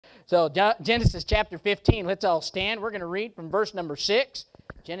So Genesis chapter 15, let's all stand. We're going to read from verse number 6.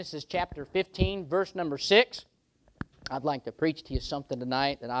 Genesis chapter 15, verse number 6. I'd like to preach to you something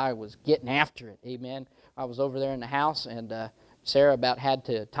tonight that I was getting after it. Amen. I was over there in the house, and Sarah about had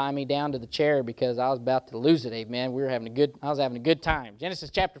to tie me down to the chair because I was about to lose it. Amen. I was having a good time. Genesis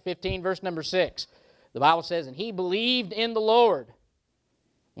chapter 15, verse number 6. The Bible says, "And he believed in the Lord,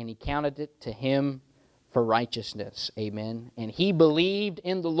 and he counted it to him for righteousness." Amen. And he believed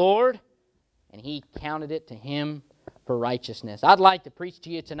in the Lord, and he counted it to him for righteousness. I'd like to preach to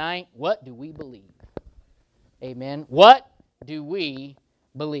you tonight, what do we believe? Amen. What do we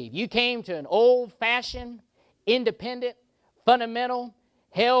believe? You came to an old-fashioned, independent, fundamental,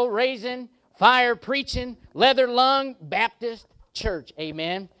 hell-raising, fire-preaching, leather-lung Baptist church.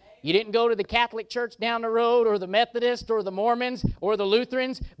 Amen. You didn't go to the Catholic church down the road, or the Methodist, or the Mormons, or the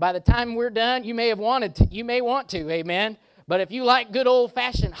Lutherans. By the time we're done, you may want to, amen. But if you like good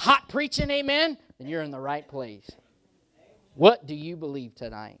old-fashioned hot preaching, amen, then you're in the right place. What do you believe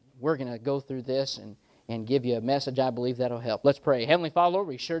tonight? We're going to go through this and give you a message I believe that'll help. Let's pray. Heavenly Father, Lord,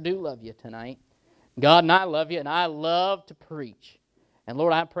 we sure do love you tonight. God, and I love you, and I love to preach. And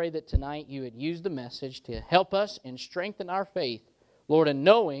Lord, I pray that tonight you would use the message to help us and strengthen our faith, Lord, in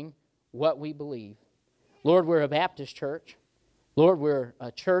knowing what we believe. Lord, we're a Baptist church. Lord, we're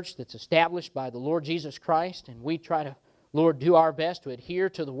a church that's established by the Lord Jesus Christ, and we try to, Lord, do our best to adhere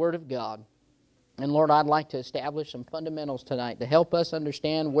to the Word of God. And Lord, I'd like to establish some fundamentals tonight to help us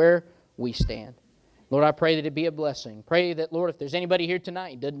understand where we stand. Lord, I pray that it be a blessing. Pray that, Lord, if there's anybody here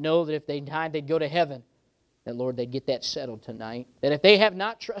tonight who doesn't know that if they died they'd go to heaven, that, Lord, they'd get that settled tonight. That if they have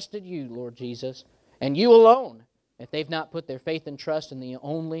not trusted you, Lord Jesus, and you alone, if they've not put their faith and trust in the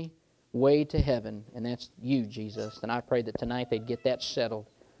only way to heaven, and that's you, Jesus, then I pray that tonight they'd get that settled.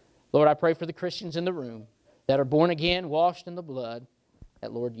 Lord, I pray for the Christians in the room that are born again, washed in the blood,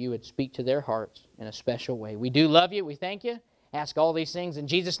 that, Lord, you would speak to their hearts in a special way. We do love you. We thank you. Ask all these things in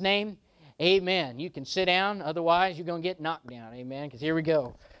Jesus' name. Amen. You can sit down. Otherwise, you're going to get knocked down. Amen. Because here we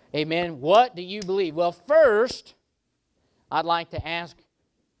go. Amen. What do you believe? Well, first, I'd like to ask,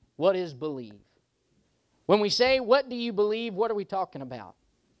 what is believe? When we say, what do you believe, what are we talking about?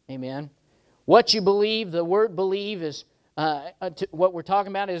 Amen. What you believe, the word believe is, what we're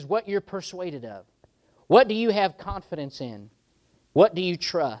talking about is what you're persuaded of. What do you have confidence in? What do you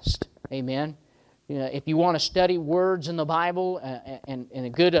trust? Amen. You know, if you want to study words in the Bible, and a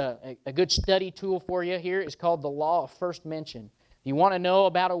good study tool for you here is called the law of first mention. If you want to know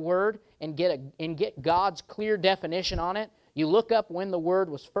about a word and get God's clear definition on it, you look up when the word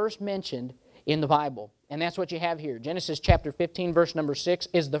was first mentioned in the Bible. And that's what you have here. Genesis chapter 15, verse number 6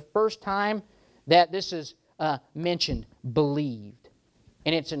 is the first time that this is mentioned, believed.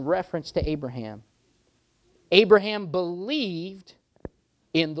 And it's in reference to Abraham. Abraham believed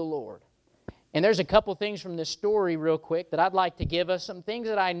in the Lord. And there's a couple things from this story real quick that I'd like to give us. Some things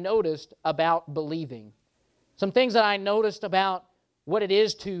that I noticed about believing. Some things that I noticed about what it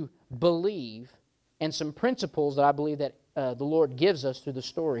is to believe. And some principles that I believe that the Lord gives us through the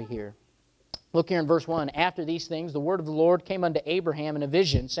story here. Look here in verse 1. After these things, the word of the Lord came unto Abraham in a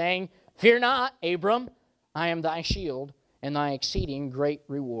vision, saying, Fear not, Abram, I am thy shield, and thy exceeding great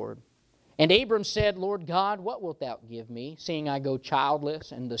reward. And Abram said, Lord God, what wilt thou give me, seeing I go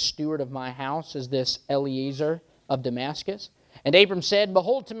childless, and the steward of my house is this Eliezer of Damascus? And Abram said,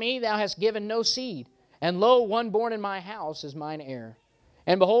 Behold, to me thou hast given no seed, and lo, one born in my house is mine heir.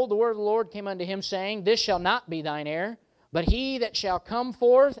 And behold, the word of the Lord came unto him, saying, This shall not be thine heir, but he that shall come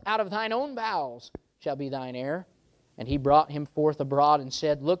forth out of thine own bowels shall be thine heir. And he brought him forth abroad and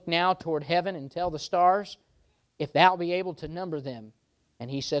said, Look now toward heaven and tell the stars, if thou be able to number them. And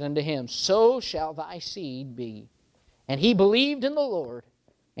he said unto him, So shall thy seed be. And he believed in the Lord,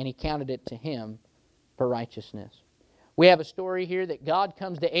 and he counted it to him for righteousness. We have a story here that God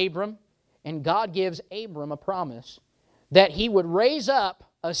comes to Abram, and God gives Abram a promise that he would raise up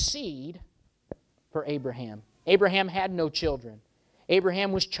a seed for Abraham. Abraham had no children.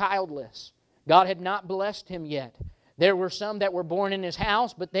 Abraham was childless. God had not blessed him yet. There were some that were born in his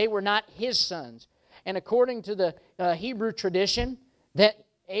house, but they were not his sons. And according to the Hebrew tradition, that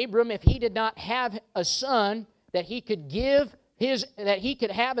Abram, if he did not have a son that he could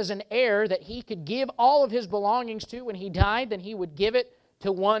have as an heir, that he could give all of his belongings to when he died, then he would give it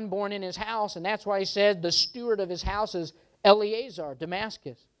to one born in his house. And that's why he said the steward of his house is Eliezer of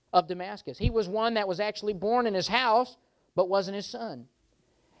Damascus. He was one that was actually born in his house, but wasn't his son.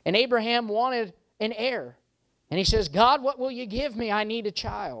 And Abraham wanted an heir. And he says, God, what will you give me? I need a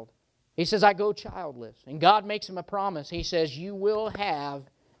child. He says, I go childless. And God makes him a promise. He says, you will have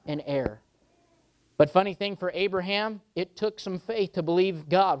an heir. But funny thing for Abraham, it took some faith to believe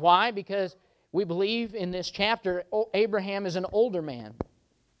God. Why? Because we believe in this chapter, Abraham is an older man.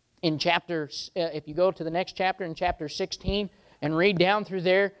 In if you go to the next chapter, in chapter 16, and read down through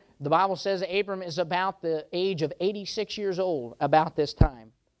there, the Bible says Abram is about the age of 86 years old about this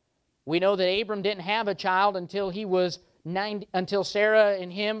time. We know that Abram didn't have a child until until Sarah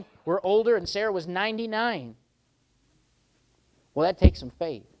and him were older, and Sarah was 99. Well, that takes some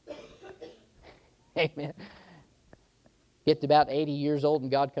faith. Amen. Get to about 80 years old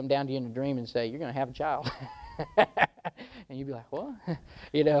and God come down to you in a dream and say, you're going to have a child. And you'd be like, what?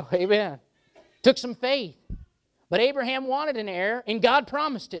 Amen. Took some faith. But Abraham wanted an heir, and God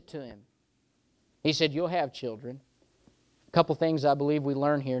promised it to him. He said, you'll have children. A couple things I believe we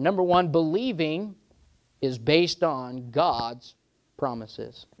learn here. Number one, believing is based on God's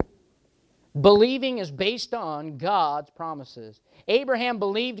promises. Believing is based on God's promises. Abraham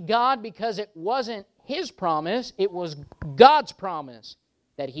believed God because it wasn't his promise, it was God's promise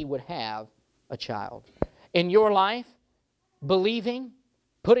that he would have a child. In your life, believing,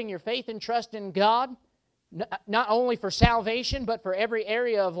 putting your faith and trust in God, not only for salvation, but for every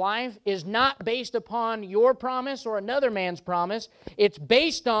area of life, is not based upon your promise or another man's promise. It's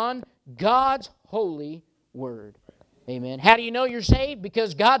based on God's holy word. Amen. How do you know you're saved?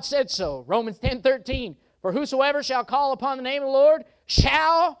 Because God said so. Romans 10:13. For whosoever shall call upon the name of the Lord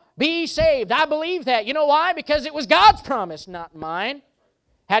shall be saved. I believe that. You know why? Because it was God's promise, not mine.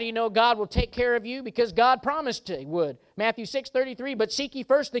 How do you know God will take care of you? Because God promised He would. Matthew 6:33, but seek ye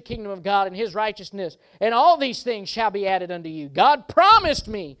first the kingdom of God and His righteousness, and all these things shall be added unto you. God promised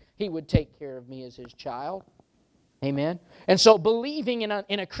me He would take care of me as His child. Amen. And so believing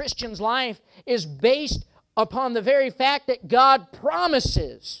in a Christian's life is based upon the very fact that God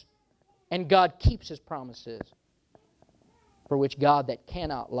promises, and God keeps His promises, for which God that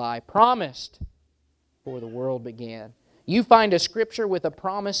cannot lie promised before the world began. You find a scripture with a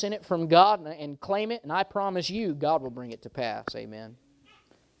promise in it from God and claim it, and I promise you, God will bring it to pass. Amen.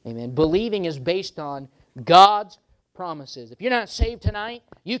 Amen. Believing is based on God's promises. If you're not saved tonight,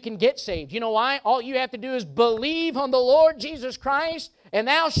 you can get saved. You know why? All you have to do is believe on the Lord Jesus Christ, and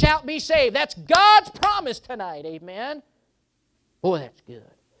thou shalt be saved. That's God's promise tonight. Amen. Boy, that's good.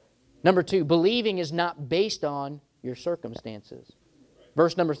 Number two, believing is not based on your circumstances.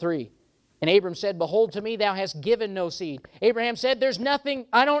 Verse number 3. And Abram said, behold, to me thou hast given no seed. Abraham said, there's nothing,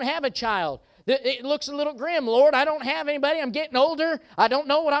 I don't have a child. It looks a little grim, Lord. I don't have anybody. I'm getting older. I don't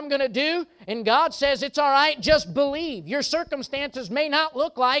know what I'm going to do. And God says, it's all right, just believe. Your circumstances may not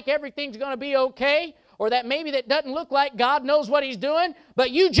look like everything's going to be okay, or that maybe that doesn't look like God knows what He's doing, but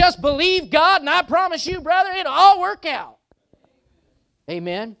you just believe God, and I promise you, brother, it'll all work out.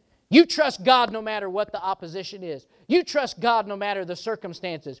 Amen. You trust God no matter what the opposition is. You trust God no matter the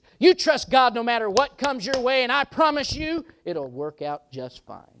circumstances. You trust God no matter what comes your way, and I promise you, it'll work out just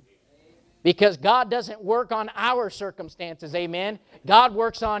fine. Because God doesn't work on our circumstances, amen? God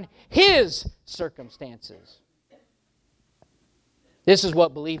works on His circumstances. This is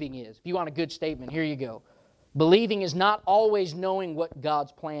what believing is. If you want a good statement, here you go. Believing is not always knowing what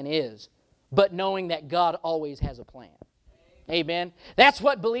God's plan is, but knowing that God always has a plan. Amen. That's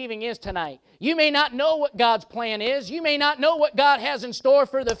what believing is tonight. You may not know what God's plan is. You may not know what God has in store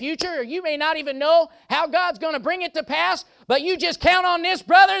for the future. Or you may not even know how God's going to bring it to pass. But you just count on this,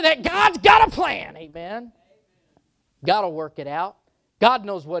 brother, that God's got a plan. Amen. God will work it out. God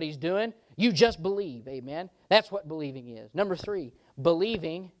knows what He's doing. You just believe. Amen. That's what believing is. Number 3,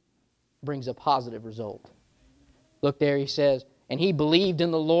 believing brings a positive result. Look there, he says, and he believed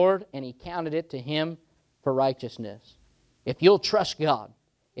in the Lord, and He counted it to him for righteousness. If you'll trust God,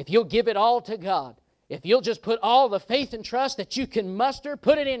 if you'll give it all to God, if you'll just put all the faith and trust that you can muster,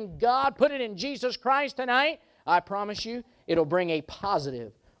 put it in God, put it in Jesus Christ tonight, I promise you, it'll bring a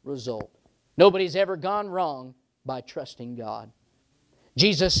positive result. Nobody's ever gone wrong by trusting God.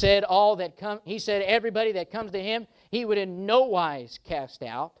 Jesus said, He said, everybody that comes to Him, He would in no wise cast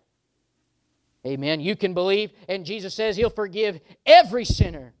out. Amen. You can believe, and Jesus says He'll forgive every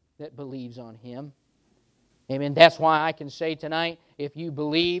sinner that believes on Him. Amen. That's why I can say tonight, if you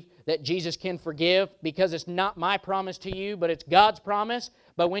believe that Jesus can forgive, because it's not my promise to you, but it's God's promise.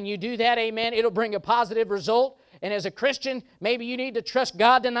 But when you do that, amen, it'll bring a positive result. And as a Christian, maybe you need to trust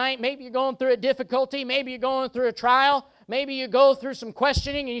God tonight. Maybe you're going through a difficulty. Maybe you're going through a trial. Maybe you go through some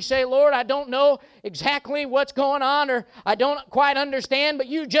questioning and you say, Lord, I don't know exactly what's going on, or I don't quite understand, but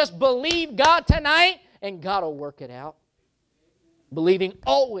you just believe God tonight and God will work it out. Believing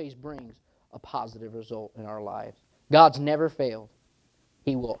always brings a positive result in our lives. God's never failed.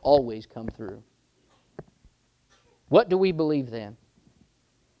 He will always come through. What do we believe then?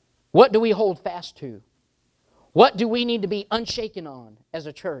 What do we hold fast to? What do we need to be unshaken on as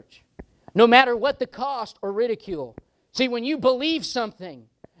a church? No matter what the cost or ridicule. See, when you believe something,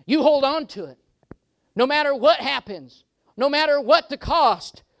 you hold on to it. No matter what happens, no matter what the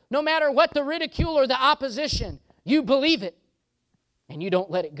cost, no matter what the ridicule or the opposition, you believe it and you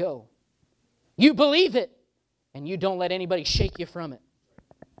don't let it go. You believe it and you don't let anybody shake you from it.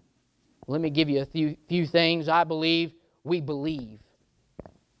 Let me give you a few things I believe we believe.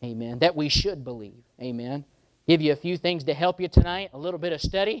 Amen. That we should believe. Amen. Give you a few things to help you tonight, a little bit of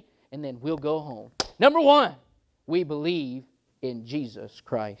study, and then we'll go home. Number one, we believe in Jesus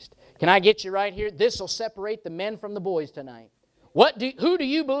Christ. Can I get you right here? This will separate the men from the boys tonight. Who do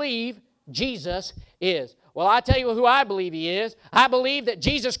you believe Jesus is? Well, I tell you who I believe He is. I believe that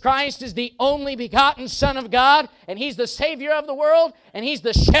Jesus Christ is the only begotten Son of God, and He's the Savior of the world, and He's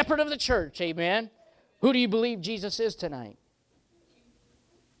the shepherd of the church. Amen. Who do you believe Jesus is tonight?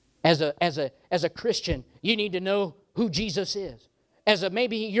 As a Christian, you need to know who Jesus is.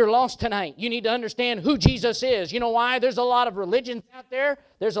 Maybe you're lost tonight, you need to understand who Jesus is. You know why? There's a lot of religions out there.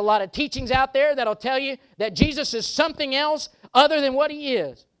 There's a lot of teachings out there that'll tell you that Jesus is something else other than what He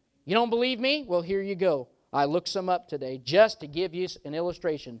is. You don't believe me? Well, here you go. I looked some up today just to give you an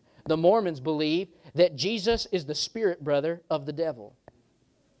illustration. The Mormons believe that Jesus is the spirit brother of the devil.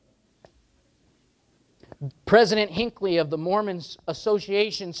 President Hinckley of the Mormons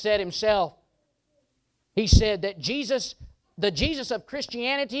Association said himself, he said that the Jesus of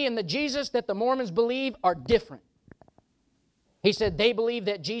Christianity and the Jesus that the Mormons believe are different. He said they believe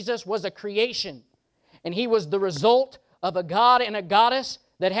that Jesus was a creation and He was the result of a god and a goddess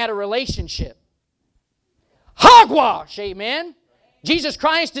that had a relationship. Hogwash, amen. Jesus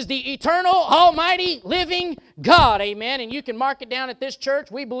Christ is the eternal, almighty, living God, amen. And you can mark it down at this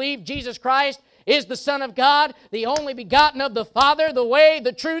church. We believe Jesus Christ is the Son of God, the only begotten of the Father, the way,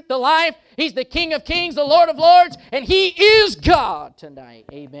 the truth, the life. He's the King of kings, the Lord of lords, and He is God tonight.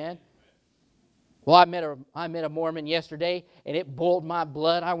 Amen. Well, I met a Mormon yesterday, and it boiled my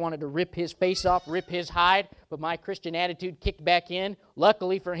blood. I wanted to rip his face off, rip his hide, but my Christian attitude kicked back in.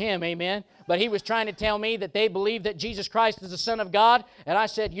 Luckily for him, amen. But he was trying to tell me that they believe that Jesus Christ is the Son of God, and I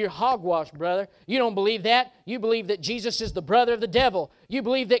said, you're hogwash, brother. You don't believe that. You believe that Jesus is the brother of the devil. You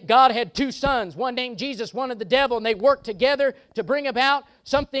believe that God had two sons, one named Jesus, one of the devil, and they worked together to bring about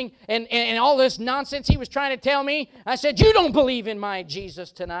something, and all this nonsense he was trying to tell me. I said, you don't believe in my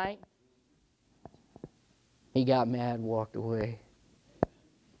Jesus tonight. He got mad and walked away.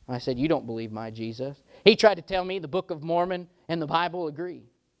 I said, you don't believe my Jesus. He tried to tell me the Book of Mormon and the Bible agree.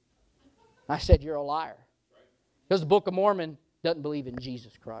 I said, you're a liar. Because the Book of Mormon doesn't believe in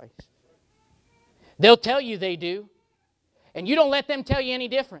Jesus Christ. They'll tell you they do. And you don't let them tell you any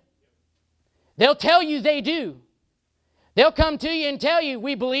different. They'll tell you they do. They'll come to you and tell you,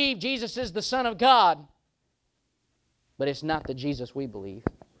 we believe Jesus is the Son of God. But it's not the Jesus we believe.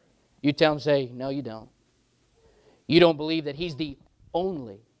 You tell them, say, no, you don't. You don't believe that He's the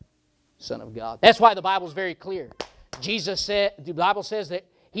only Son of God. That's why the Bible is very clear. The Bible says that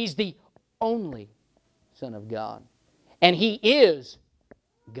He's the only Son of God. And He is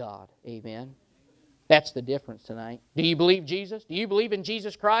God. Amen. That's the difference tonight. Do you believe Jesus? Do you believe in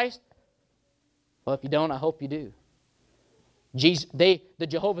Jesus Christ? Well, if you don't, I hope you do. The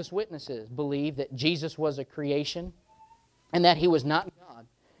Jehovah's Witnesses believe that Jesus was a creation and that He was not God.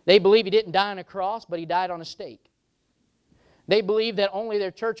 They believe He didn't die on a cross, but He died on a stake. They believe that only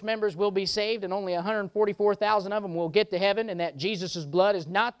their church members will be saved and only 144,000 of them will get to heaven, and that Jesus' blood is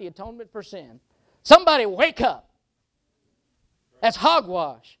not the atonement for sin. Somebody wake up. That's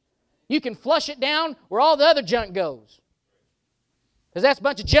hogwash. You can flush it down where all the other junk goes. Because that's a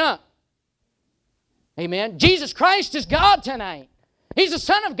bunch of junk. Amen. Jesus Christ is God tonight. He's the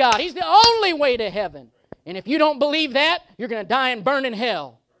Son of God. He's the only way to heaven. And if you don't believe that, you're going to die and burn in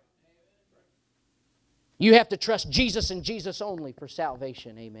hell. You have to trust Jesus and Jesus only for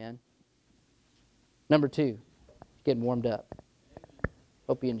salvation. Amen. Number 2, getting warmed up.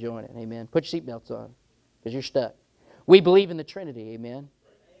 Hope you're enjoying it. Amen. Put your seatbelts on because you're stuck. We believe in the Trinity. Amen.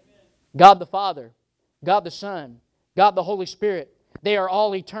 God the Father, God the Son, God the Holy Spirit. They are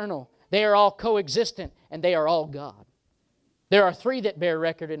all eternal. They are all coexistent, and they are all God. There are 3 that bear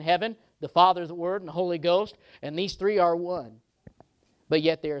record in heaven, the Father, the Word, and the Holy Ghost, and these 3 are one. But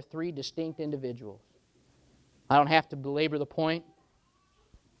yet they are 3 distinct individuals. I don't have to belabor the point,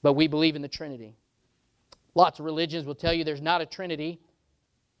 but we believe in the Trinity. Lots of religions will tell you there's not a Trinity.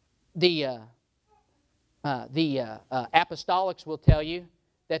 The apostolics will tell you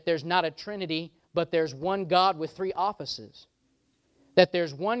that there's not a Trinity, but there's one God with 3 offices. That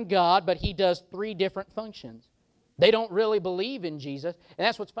there's one God, but He does 3 different functions. They don't really believe in Jesus. And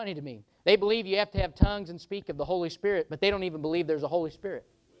that's what's funny to me. They believe you have to have tongues and speak of the Holy Spirit, but they don't even believe there's a Holy Spirit.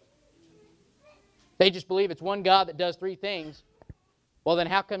 They just believe it's one God that does three things. Well, then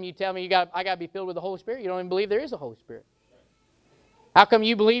how come you tell me I got to be filled with the Holy Spirit? You don't even believe there is a Holy Spirit. How come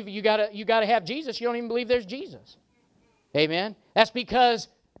you believe you got to have Jesus? You don't even believe there's Jesus. Amen. That's because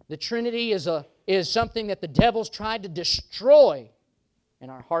the Trinity is something that the devil's tried to destroy in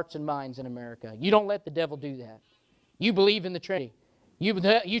our hearts and minds in America. You don't let the devil do that. You believe in the Trinity.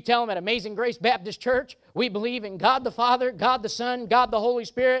 You tell them at Amazing Grace Baptist Church, we believe in God the Father, God the Son, God the Holy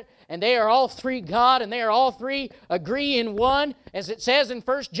Spirit, and they are all three God, and they are all three agree in one, as it says in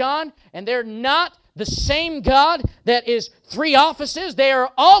 1 John, and they're not the same God that is three offices. They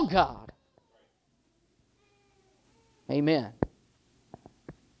are all God. Amen.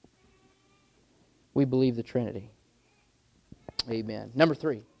 We believe the Trinity. Amen. Number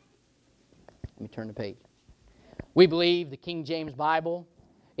 3. Let me turn the page. We believe the King James Bible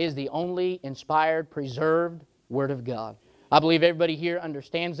is the only inspired, preserved Word of God. I believe everybody here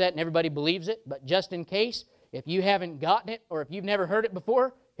understands that and everybody believes it, but just in case, if you haven't gotten it or if you've never heard it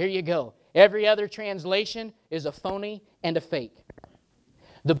before, here you go. Every other translation is a phony and a fake.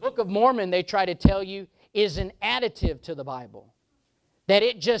 The Book of Mormon, they try to tell you, is an additive to the Bible. That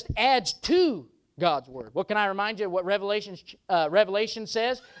it just adds to God's Word. What can I remind you of what Revelation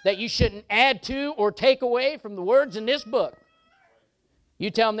says? That you shouldn't add to or take away from the words in this book.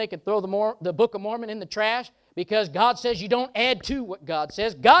 You tell them they can throw the Book of Mormon in the trash because God says you don't add to what God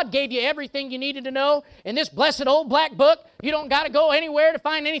says. God gave you everything you needed to know in this blessed old black book. You don't got to go anywhere to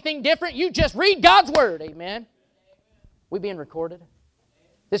find anything different. You just read God's Word. Amen. We being recorded?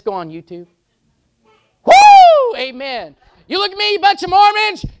 This go on YouTube? Woo! Amen. You look at me, you bunch of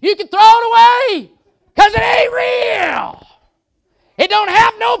Mormons, you can throw it away because it ain't real. It don't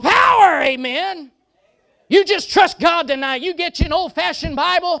have no power, amen. You just trust God tonight. You get you an old-fashioned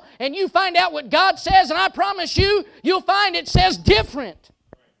Bible and you find out what God says, and I promise you, you'll find it says different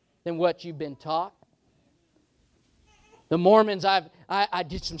than what you've been taught. The Mormons, I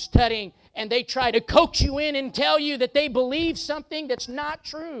did some studying, and they try to coax you in and tell you that they believe something that's not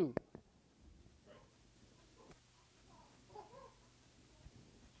true.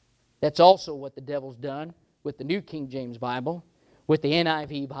 That's also what the devil's done with the New King James Bible, with the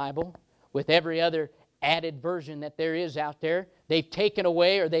NIV Bible, with every other added version that there is out there. They've taken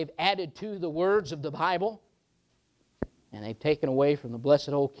away or they've added to the words of the Bible, and they've taken away from the blessed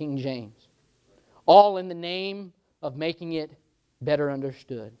old King James. All in the name of making it better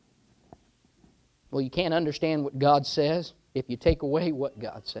understood. Well, you can't understand what God says if you take away what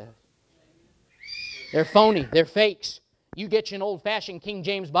God says. They're phony. They're fakes. You get you an old-fashioned King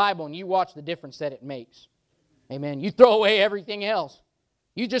James Bible and you watch the difference that it makes. Amen. You throw away everything else.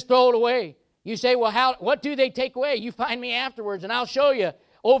 You just throw it away. You say, well, what do they take away? You find me afterwards and I'll show you.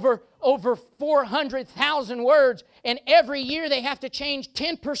 Over 400,000 words, and every year they have to change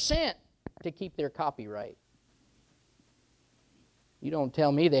 10% to keep their copyright. You don't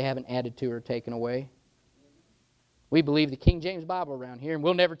tell me they haven't added to or taken away. We believe the King James Bible around here, and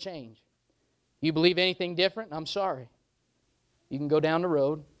we'll never change. You believe anything different? I'm sorry. You can go down the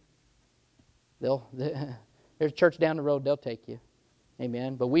road. There's a church down the road, they'll take you.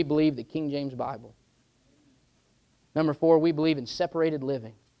 Amen. But we believe the King James Bible. Number 4, we believe in separated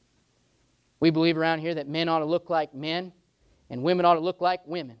living. We believe around here that men ought to look like men and women ought to look like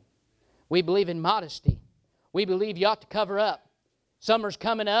women. We believe in modesty. We believe you ought to cover up. Summer's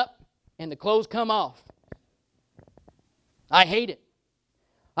coming up and the clothes come off. I hate it.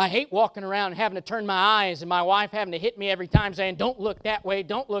 I hate walking around and having to turn my eyes and my wife having to hit me every time saying, don't look that way,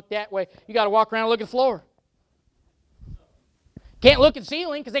 don't look that way. You got to walk around and look at the floor. Can't look at the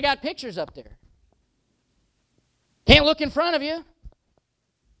ceiling because they got pictures up there. Can't look in front of you.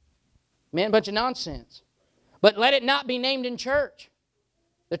 Man, a bunch of nonsense. But let it not be named in church.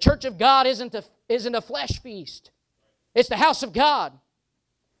 The church of God isn't a flesh feast. It's the house of God.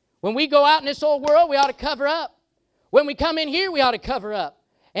 When we go out in this old world, we ought to cover up. When we come in here, we ought to cover up.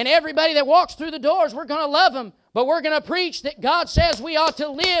 And everybody that walks through the doors, we're going to love them. But we're going to preach that God says we ought to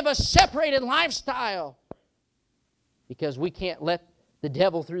live a separated lifestyle. Because we can't let the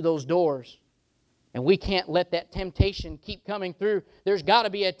devil through those doors. And we can't let that temptation keep coming through. There's got to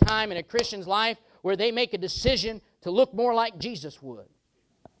be a time in a Christian's life where they make a decision to look more like Jesus would.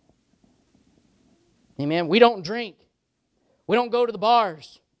 Amen. We don't drink. We don't go to the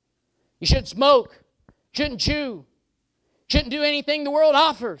bars. You shouldn't smoke. Shouldn't chew. Shouldn't do anything the world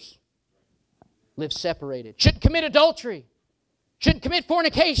offers. Live separated. Shouldn't commit adultery. Shouldn't commit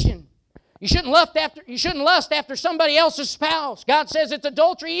fornication. You shouldn't lust after somebody else's spouse. God says it's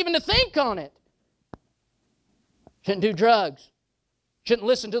adultery even to think on it. Shouldn't do drugs. Shouldn't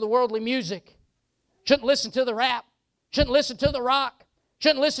listen to the worldly music. Shouldn't listen to the rap. Shouldn't listen to the rock.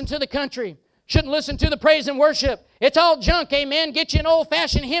 Shouldn't listen to the country. Shouldn't listen to the praise and worship. It's all junk, amen. Get you an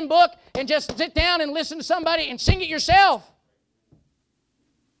old-fashioned hymn book and just sit down and listen to somebody and sing it yourself.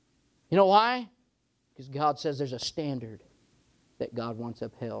 You know why? Because God says there's a standard that God wants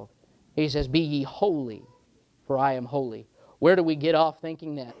upheld. He says, be ye holy, for I am holy. Where do we get off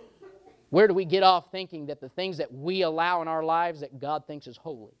thinking that? Where do we get off thinking that the things that we allow in our lives that God thinks is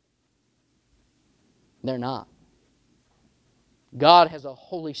holy? They're not. God has a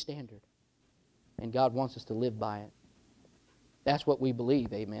holy standard, and God wants us to live by it. That's what we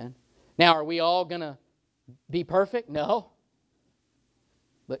believe, amen. Now, are we all going to be perfect? No.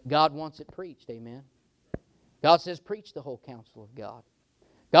 But God wants it preached, amen. God says, preach the whole counsel of God.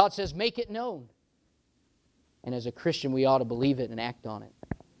 God says, make it known. And as a Christian, we ought to believe it and act on it.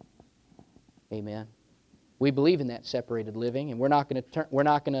 Amen. We believe in that separated living, and we're not going to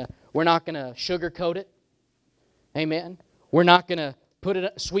sugarcoat it. Amen. We're not going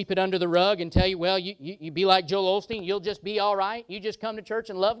to sweep it under the rug and tell you, well, you be like Joel Osteen, you'll just be all right. You just come to church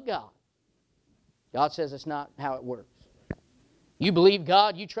and love God. God says it's not how it works. You believe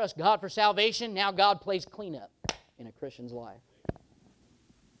God, you trust God for salvation, now God plays cleanup in a Christian's life.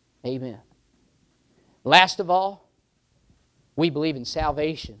 Amen. Last of all, we believe in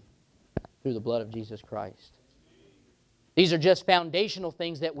salvation through the blood of Jesus Christ. These are just foundational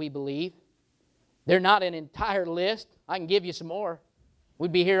things that we believe. They're not an entire list. I can give you some more.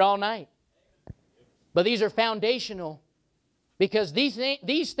 We'd be here all night. But these are foundational because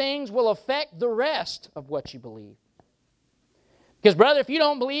these things will affect the rest of what you believe. Because, brother, if you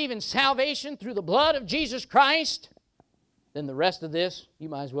don't believe in salvation through the blood of Jesus Christ, then the rest of this you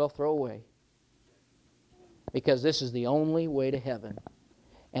might as well throw away. Because this is the only way to heaven.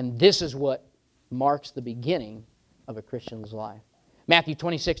 And this is what marks the beginning of a Christian's life. Matthew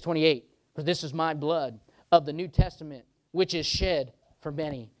 26:28. For this is my blood of the New Testament, which is shed for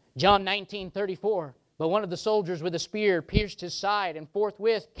many. John 19:34. But one of the soldiers with a spear pierced his side, and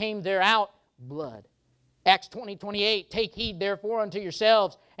forthwith came there out blood. Acts 20:28. Take heed therefore unto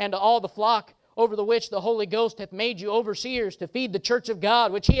yourselves and to all the flock over the which the Holy Ghost hath made you overseers to feed the church of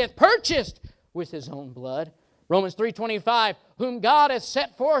God, which He hath purchased with His own blood. Romans 3:25, whom God hath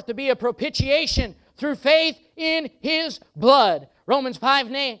set forth to be a propitiation through faith in His blood. Romans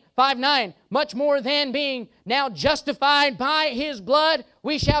 5:9, much more than being now justified by His blood,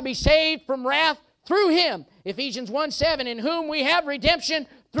 we shall be saved from wrath through Him. Ephesians 1:7, in whom we have redemption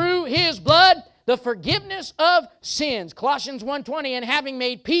through His blood, the forgiveness of sins. Colossians 1:20, and having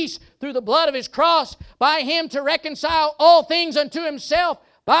made peace through the blood of His cross, by Him to reconcile all things unto Himself.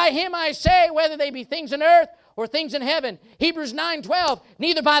 By Him I say, whether they be things in earth or things in heaven. Hebrews 9:12,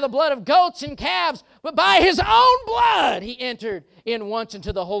 neither by the blood of goats and calves, but by His own blood He entered in once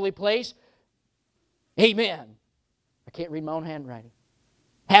into the holy place. Amen. I can't read my own handwriting.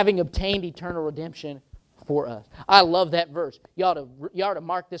 Having obtained eternal redemption for us. I love that verse. You ought to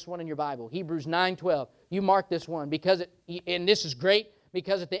mark this one in your Bible. Hebrews 9:12. You mark this one because and this is great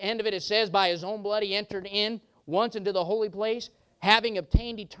because at the end of it says, by His own blood He entered in once into the holy place, having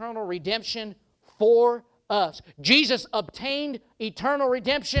obtained eternal redemption for us. Jesus obtained eternal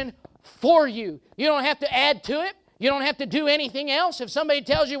redemption for you. You don't have to add to it. You don't have to do anything else. If somebody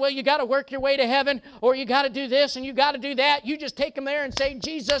tells you, well, you got to work your way to heaven, or you got to do this and you got to do that, you just take them there and say,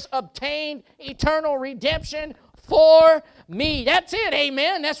 Jesus obtained eternal redemption for me. That's it,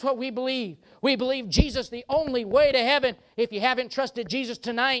 amen. That's what we believe. We believe Jesus the only way to heaven. If you haven't trusted Jesus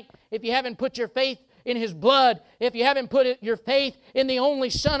tonight, if you haven't put your faith in His blood, if you haven't put your faith in the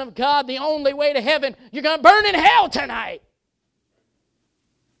only Son of God, the only way to heaven, you're going to burn in hell tonight.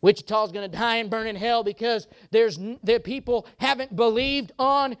 Wichita's going to die and burn in hell because the people haven't believed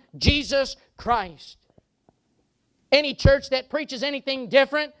on Jesus Christ. Any church that preaches anything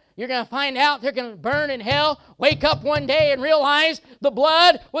different, you're going to find out they're going to burn in hell, wake up one day and realize the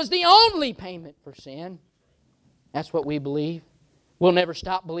blood was the only payment for sin. That's what we believe. We'll never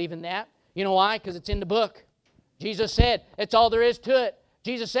stop believing that. You know why? Because it's in the book. Jesus said, that's all there is to it.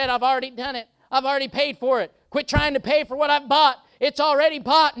 Jesus said, I've already done it. I've already paid for it. Quit trying to pay for what I've bought. It's already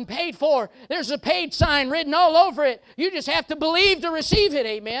bought and paid for. There's a paid sign written all over it. You just have to believe to receive it.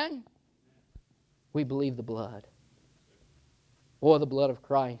 Amen? We believe the blood. Or the blood of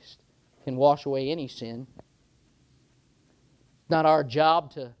Christ can wash away any sin. It's not our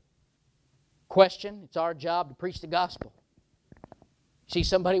job to question. It's our job to preach the gospel. See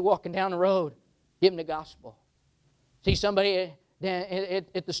somebody walking down the road, give them the gospel. See somebody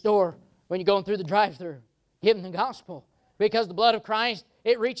at the store when you're going through the drive-thru, give them the gospel. Because the blood of Christ,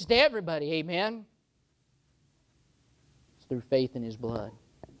 it reaches to everybody. Amen? through faith in His blood.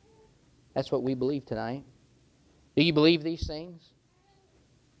 That's what we believe tonight. Do you believe these things?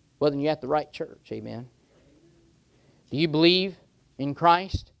 Well, then you're at the right church. Amen. Do you believe in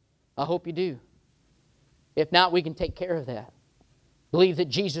Christ? I hope you do. If not, we can take care of that. Believe that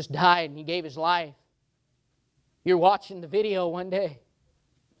Jesus died and He gave His life. You're watching the video one day.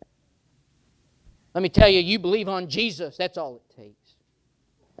 Let me tell you, you believe on Jesus, that's all it takes.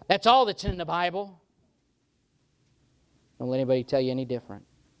 That's all that's in the Bible. Don't let anybody tell you any different.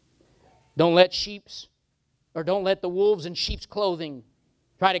 Don't let the wolves in sheep's clothing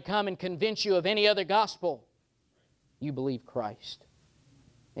try to come and convince you of any other gospel. You believe Christ.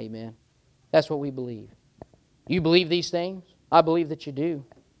 Amen. That's what we believe. You believe these things? I believe that you do.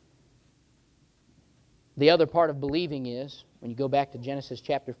 The other part of believing is, when you go back to Genesis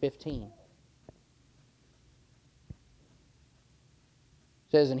chapter 15, it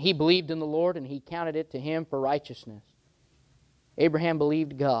says, and he believed in the Lord, and He counted it to him for righteousness. Abraham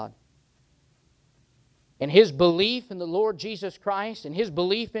believed God. And his belief in the Lord Jesus Christ and his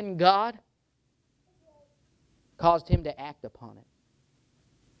belief in God caused him to act upon it.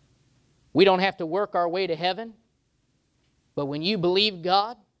 We don't have to work our way to heaven, but when you believe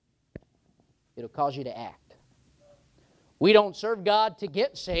God, it'll cause you to act. We don't serve God to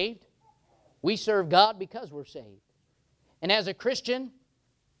get saved. We serve God because we're saved. And as a Christian,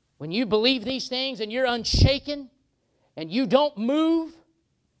 when you believe these things and you're unshaken and you don't move,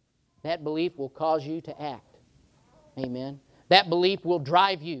 that belief will cause you to act. Amen. That belief will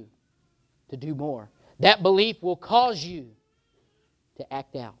drive you to do more. That belief will cause you to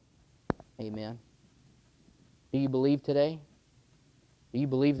act out. Amen. Do you believe today? Do you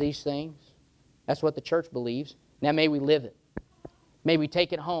believe these things? That's what the church believes. Now may we live it. May we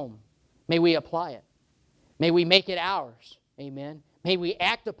take it home. May we apply it. May we make it ours. Amen. May we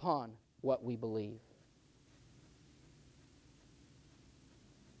act upon what we believe.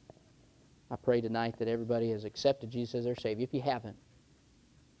 I pray tonight that everybody has accepted Jesus as their Savior. If you haven't,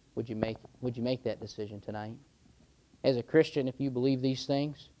 would you make that decision tonight? As a Christian, if you believe these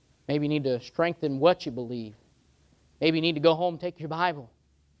things, maybe you need to strengthen what you believe. Maybe you need to go home, take your Bible,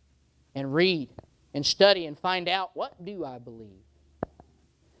 and read and study and find out, what do I believe?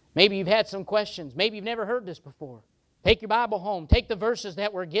 Maybe you've had some questions. Maybe you've never heard this before. Take your Bible home. Take the verses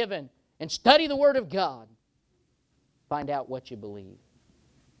that were given and study the Word of God. Find out what you believe.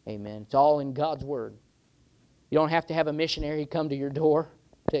 Amen. It's all in God's Word. You don't have to have a missionary come to your door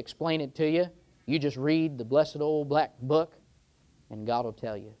to explain it to you. You just read the blessed old black book, and God will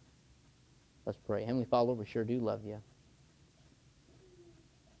tell you. Let's pray. Heavenly Father, we sure do love you.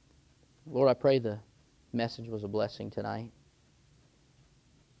 Lord, I pray the message was a blessing tonight.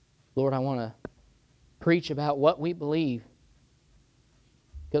 Lord, I want to preach about what we believe.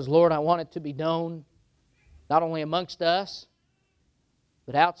 Because, Lord, I want it to be known not only amongst us,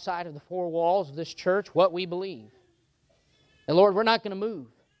 but outside of the four walls of this church, what we believe. And, Lord, we're not going to move.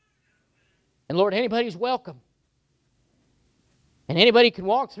 And, Lord, anybody's welcome. And anybody can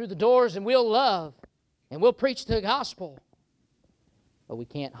walk through the doors, and we'll love, and we'll preach the gospel. But we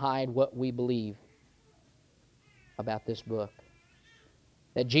can't hide what we believe about this book.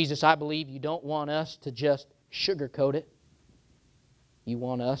 That, Jesus, I believe you don't want us to just sugarcoat it. You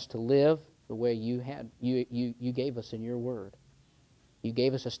want us to live the way you gave us in your Word. You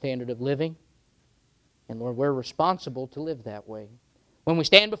gave us a standard of living, and Lord, we're responsible to live that way. When we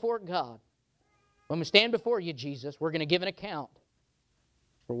stand before God, when we stand before you, Jesus, we're going to give an account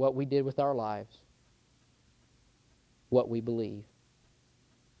for what we did with our lives, what we believe.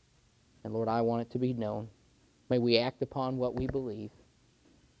 And Lord, I want it to be known. May we act upon what we believe.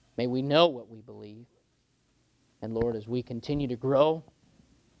 May we know what we believe. And Lord, as we continue to grow,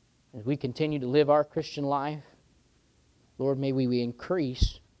 as we continue to live our Christian life, Lord, may we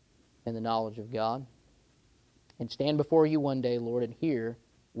increase in the knowledge of God and stand before you one day, Lord, and hear,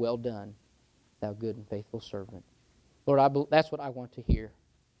 well done, thou good and faithful servant. Lord, that's what I want to hear.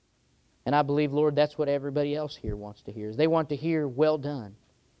 And I believe, Lord, that's what everybody else here wants to hear. Is they want to hear, well done.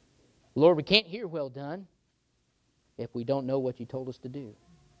 Lord, we can't hear well done if we don't know what you told us to do.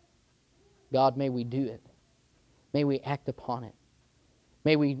 God, may we do it. May we act upon it.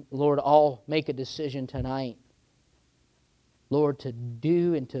 May we, Lord, all make a decision tonight, Lord, to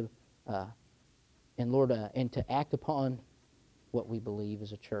do and to act upon what we believe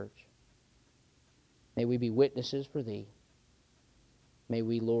as a church. May we be witnesses for Thee. May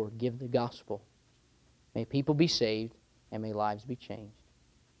we, Lord, give the gospel. May people be saved, and may lives be changed.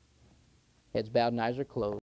 Heads bowed and eyes are closed.